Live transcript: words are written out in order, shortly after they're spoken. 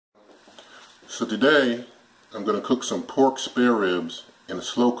So today I'm going to cook some pork spare ribs in a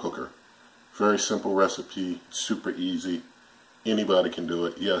slow cooker. Very simple recipe, super easy. Anybody can do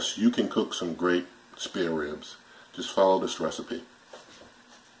it. Yes, you can cook some great spare ribs. Just follow this recipe.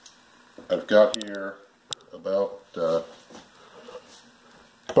 I've got here about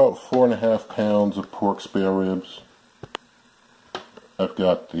 4.5 pounds of pork spare ribs. I've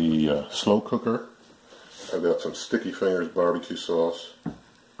got the slow cooker. I've got some Sticky Fingers barbecue sauce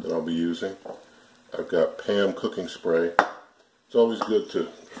that I'll be using. I've got Pam cooking spray. It's always good to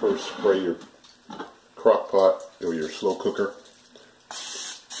first spray your crock pot or your slow cooker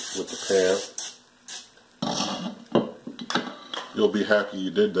with the Pam. You'll be happy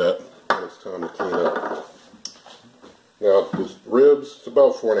you did that when it's time to clean up. Now, this ribs, it's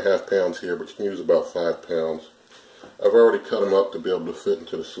about 4.5 pounds here, but you can use about 5 pounds. I've already cut them up to be able to fit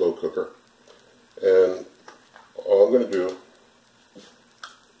into the slow cooker. And all I'm going to do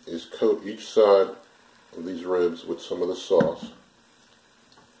is coat each side of these ribs with some of the sauce.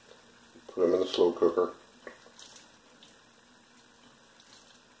 Put them in the slow cooker.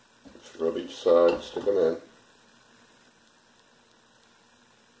 Just rub each side, stick them in.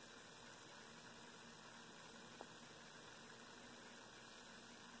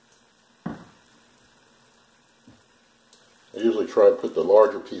 I usually try and put the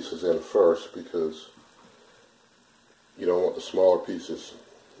larger pieces in first because you don't want the smaller pieces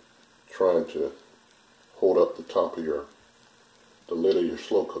trying to hold up the top of the lid of your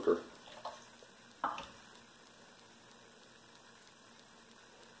slow cooker.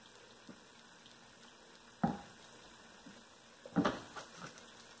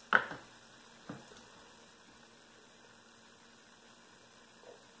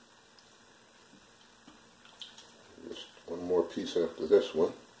 Just one more piece after this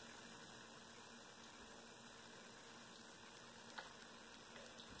one.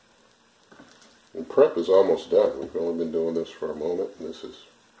 And prep is almost done. We've only been doing this for a moment, and this is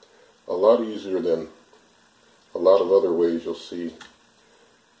a lot easier than a lot of other ways you'll see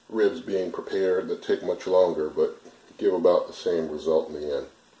ribs being prepared that take much longer, but give about the same result in the end.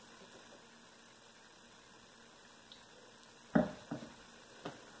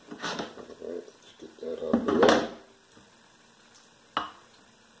 Alright, let's get that out of the way.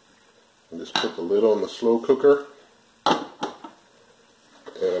 And just put the lid on the slow cooker.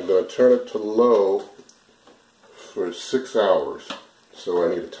 And I'm going to turn it to low for 6 hours. So I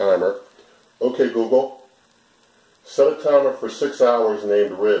need a timer. Okay, Google, set a timer for 6 hours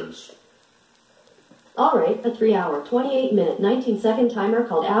named ribs. Alright, a 3-hour, 28-minute, 19-second timer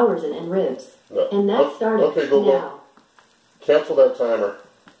called hours and ribs. No. And that started okay, Google, now. Cancel that timer.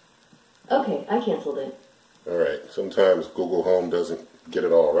 Okay, I canceled it. Alright, sometimes Google Home doesn't get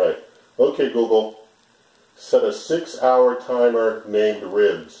it all right. Okay, Google, set a 6-hour timer named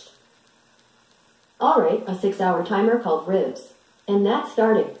ribs. Alright, a 6-hour timer called ribs. And that's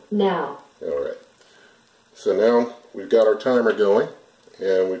starting now. Alright. So now we've got our timer going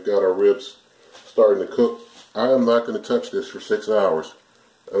and we've got our ribs starting to cook. I am not going to touch this for 6 hours.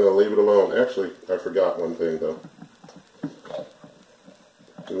 I'm going to leave it alone. Actually, I forgot one thing though.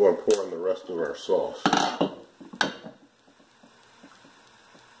 We want to pour in the rest of our sauce.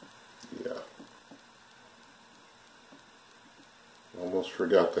 Yeah. Almost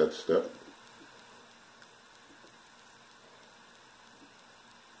forgot that step.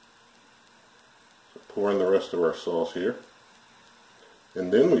 So pour in the rest of our sauce here.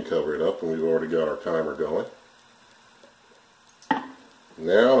 And then we cover it up, and we've already got our timer going.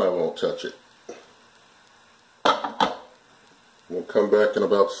 Now I won't touch it. We'll come back in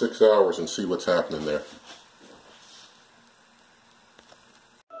about 6 hours and see what's happening there.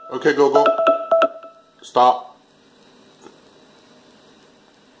 Okay, Google, stop.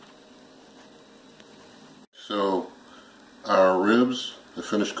 So our ribs have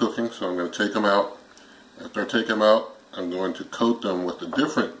finished cooking, so I'm going to take them out. After I take them out, I'm going to coat them with a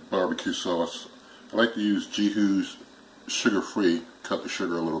different barbecue sauce. I like to use Jihu's sugar-free, cut the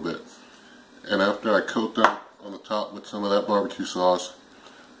sugar a little bit. And after I coat them on the top with some of that barbecue sauce,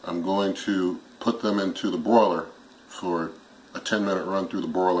 I'm going to put them into the broiler for a 10-minute run through the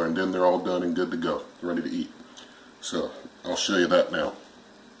broiler, and then they're all done and good to go, ready to eat. So I'll show you that now.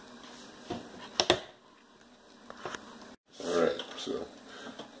 Alright, so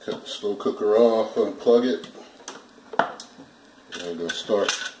cut the slow cooker off, unplug it. And I'm going to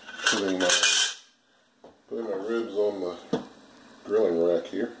start putting my ribs on the grilling rack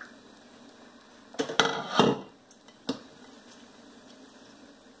here.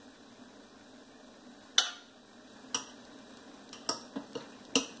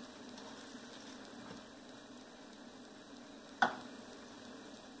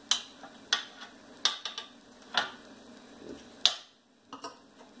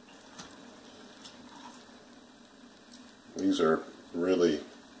 These are really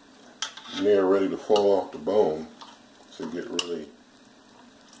near ready to fall off the bone, so you get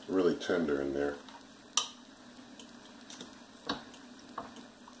really tender in there. And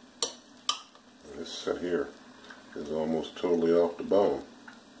this set here is almost totally off the bone.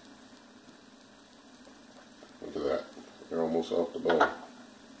 Look at that. They're almost off the bone.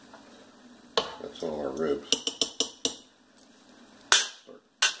 That's all our ribs.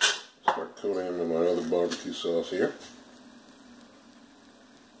 Start coating them in my other barbecue sauce here.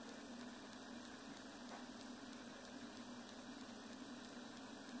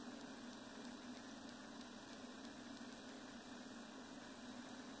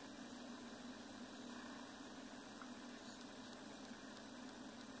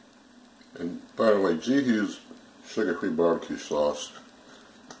 And by the way, G. Hughes sugar-free barbecue sauce,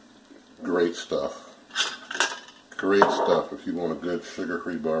 great stuff. Great stuff if you want a good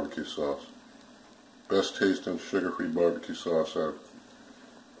sugar-free barbecue sauce. Best tasting sugar-free barbecue sauce I've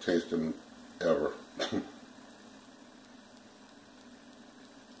tasted ever.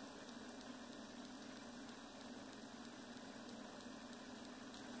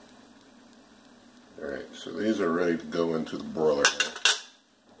 Alright, so these are ready to go into the broiler now.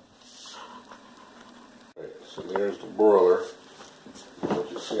 Alright, so there's the broiler.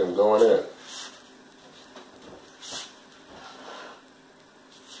 You see them going in.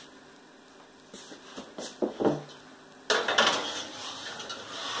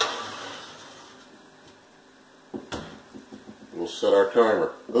 We'll set our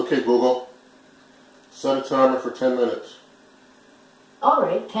timer. Okay, Google, set a timer for 10 minutes.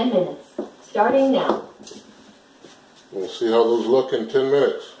 Alright, 10 minutes. Starting now. We'll see how those look in 10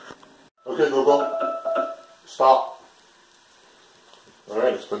 minutes. Okay, Google, stop.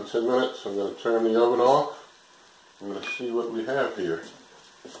 Alright, it's been 10 minutes. I'm going to turn the oven off. I'm going to see what we have here.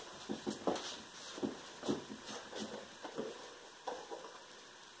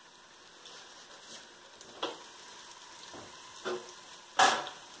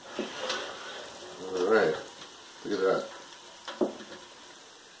 Alright, look at that.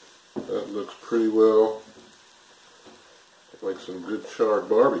 That looks pretty well like some good charred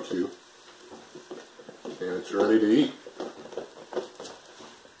barbecue. And it's ready to eat.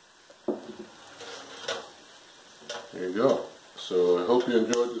 There you go. So I hope you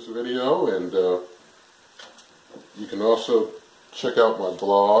enjoyed this video, and you can also check out my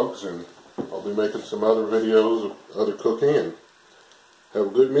blogs, and I'll be making some other videos of other cooking, and have a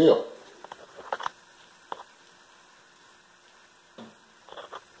good meal.